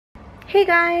Hey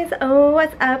guys, oh,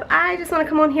 what's up? I just want to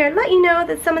come on here and let you know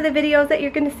that some of the videos that you're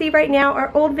going to see right now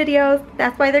are old videos.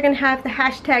 That's why they're going to have the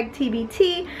hashtag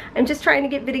TBT. I'm just trying to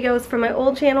get videos from my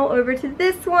old channel over to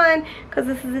this one because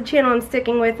this is the channel I'm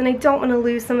sticking with and I don't want to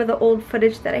lose some of the old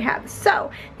footage that I have. So,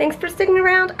 thanks for sticking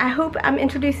around. I hope I'm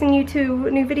introducing you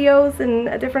to new videos and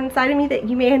a different side of me that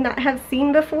you may not have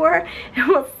seen before. And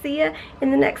we'll see you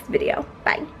in the next video.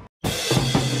 Bye.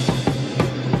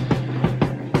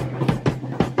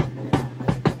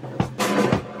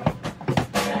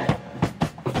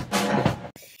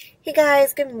 Hey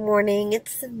guys, good morning.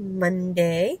 It's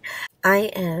Monday. I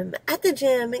am at the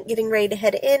gym getting ready to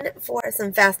head in for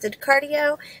some fasted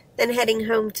cardio, then heading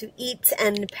home to eat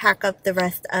and pack up the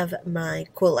rest of my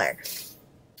cooler.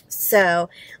 So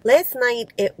last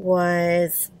night it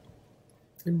was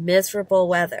miserable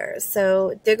weather.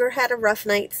 So Digger had a rough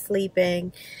night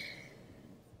sleeping.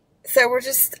 So we're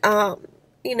just,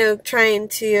 you know, trying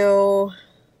to,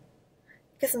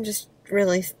 I guess I'm just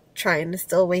really trying to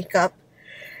still wake up.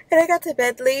 And I got to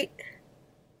bed late,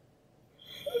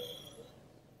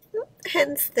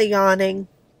 hence the yawning.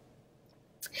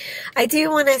 I do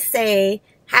want to say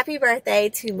happy birthday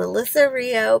to Melissa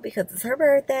Rio because it's her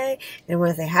birthday. And I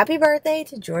want to say happy birthday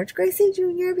to George Gracie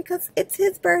Jr. because it's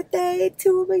his birthday.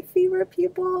 Two of my favorite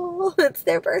people. It's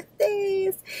their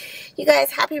birthdays. You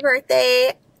guys, happy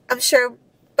birthday. I'm sure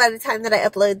by the time that I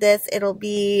upload this, it'll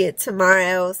be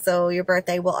tomorrow, so your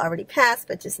birthday will already pass,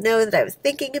 but just know that I was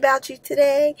thinking about you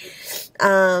today.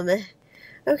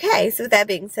 Okay, so with that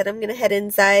being said, I'm going to head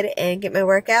inside and get my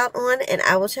workout on, and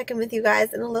I will check in with you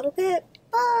guys in a little bit.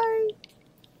 Bye!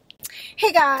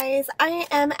 Hey guys, I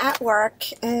am at work,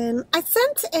 and I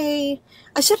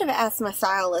should have asked my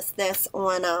stylist this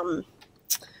on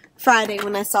Friday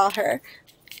when I saw her,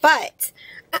 but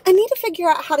I need to figure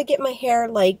out how to get my hair,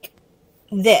 like,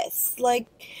 this. Like,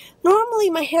 normally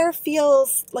my hair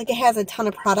feels like it has a ton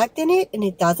of product in it, and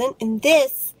it doesn't. And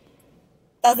this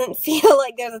doesn't feel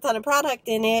like there's a ton of product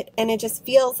in it, and it just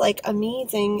feels like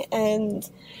amazing. And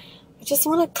I just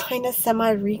want to kind of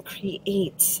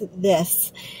semi-recreate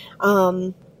this.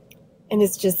 And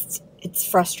it's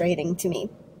frustrating to me.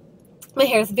 My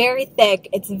hair is very thick.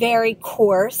 It's very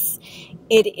coarse.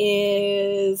 It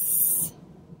is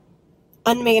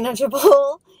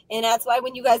unmanageable. And that's why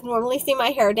when you guys normally see my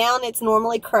hair down, it's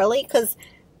normally curly because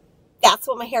that's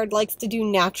what my hair likes to do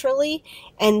naturally.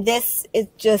 And this is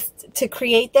just, to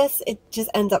create this, it just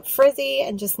ends up frizzy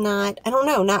and just not, I don't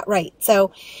know, not right.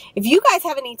 So if you guys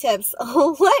have any tips,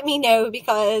 let me know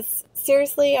because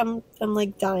seriously, I'm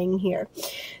like dying here.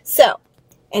 So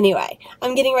anyway,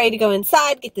 I'm getting ready to go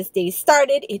inside, get this day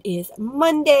started. It is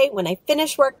Monday. When I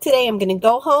finish work today, I'm going to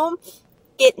go home,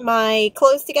 get my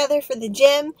clothes together for the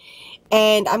gym,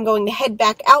 and I'm going to head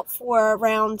back out for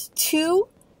round 2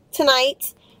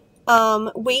 tonight,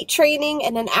 weight training,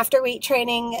 and then after weight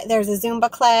training, there's a Zumba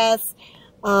class,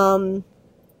 so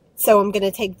I'm going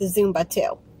to take the Zumba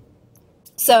too.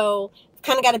 So, I've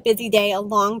kind of got a busy day, a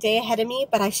long day ahead of me,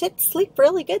 but I should sleep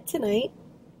really good tonight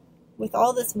with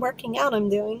all this working out I'm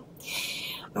doing.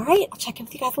 Alright, I'll check in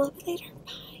with you guys a little bit later.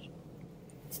 Bye.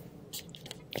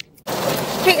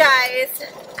 Hey guys,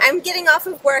 I'm getting off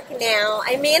of work now.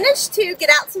 I managed to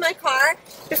get out to my car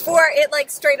before it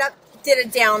like straight up did a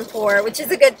downpour, which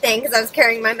is a good thing because I was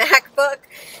carrying my MacBook.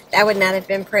 That would not have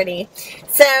been pretty.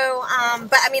 So,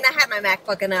 but I mean I had my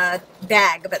MacBook in a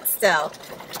bag, but still.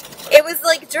 It was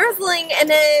like drizzling and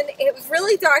then it was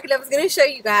really dark and I was going to show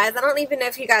you guys. I don't even know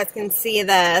if you guys can see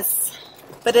this,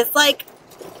 but it's like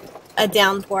a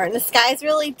downpour and the sky's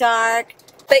really dark.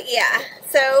 But yeah,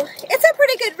 so it's a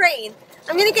pretty good rain.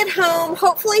 I'm going to get home.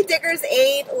 Hopefully Digger's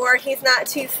 8 or he's not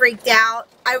too freaked out.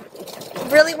 I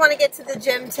really want to get to the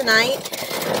gym tonight.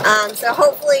 So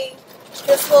hopefully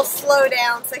this will slow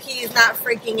down so he's not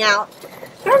freaking out.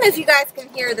 I don't know if you guys can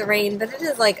hear the rain, but it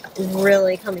is like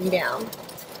really coming down.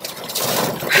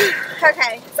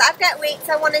 Okay, so I've got weights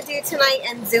I want to do tonight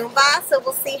and Zumba, so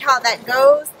we'll see how that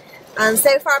goes.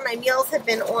 So far my meals have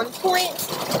been on point.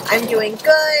 I'm doing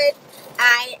good.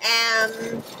 I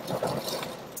am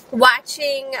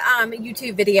watching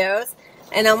YouTube videos,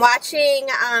 and I'm watching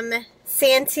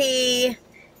Santi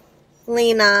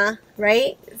Lena,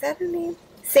 right? Is that her name?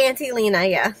 Santi Lena,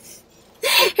 yeah.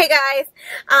 Hey guys,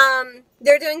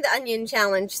 they're doing the onion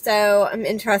challenge, so I'm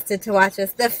interested to watch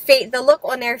this. The look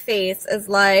on their face is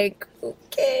like,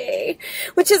 okay,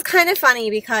 which is kind of funny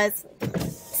because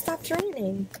it stopped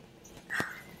raining.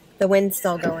 The wind's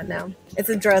still going though. It's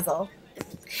a drizzle.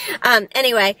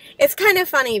 Anyway, it's kind of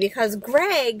funny because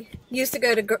Greg used to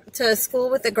go to school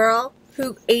with a girl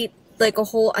who ate like a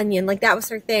whole onion. Like that was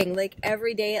her thing. Like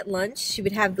every day at lunch, she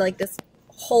would have like this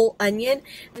whole onion.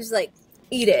 And she's like,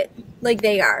 eat it like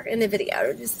they are in the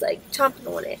video, just like chomping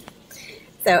on it.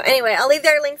 So anyway, I'll leave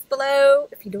their links below.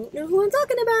 If you don't know who I'm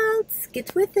talking about,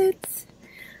 get with it.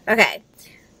 Okay,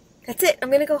 that's it. I'm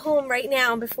going to go home right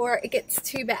now before it gets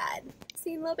too bad.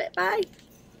 See you in a little bit. Bye.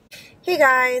 Hey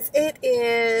guys, it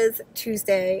is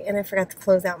Tuesday and I forgot to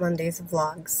close out Monday's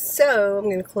vlog, so I'm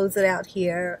going to close it out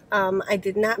here. I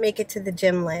did not make it to the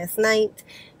gym last night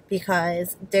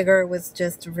because Digger was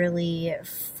just really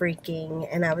freaking,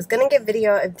 and I was going to get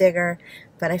video of Digger,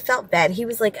 but I felt bad. He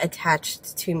was like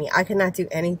attached to me. I could not do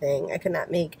anything. I could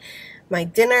not make my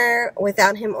dinner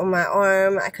without him on my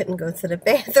arm. I couldn't go to the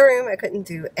bathroom. I couldn't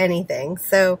do anything.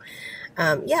 So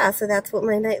yeah, so that's what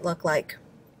my night looked like.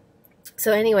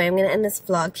 So anyway, I'm going to end this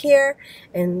vlog here,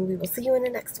 and we will see you in the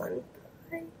next one.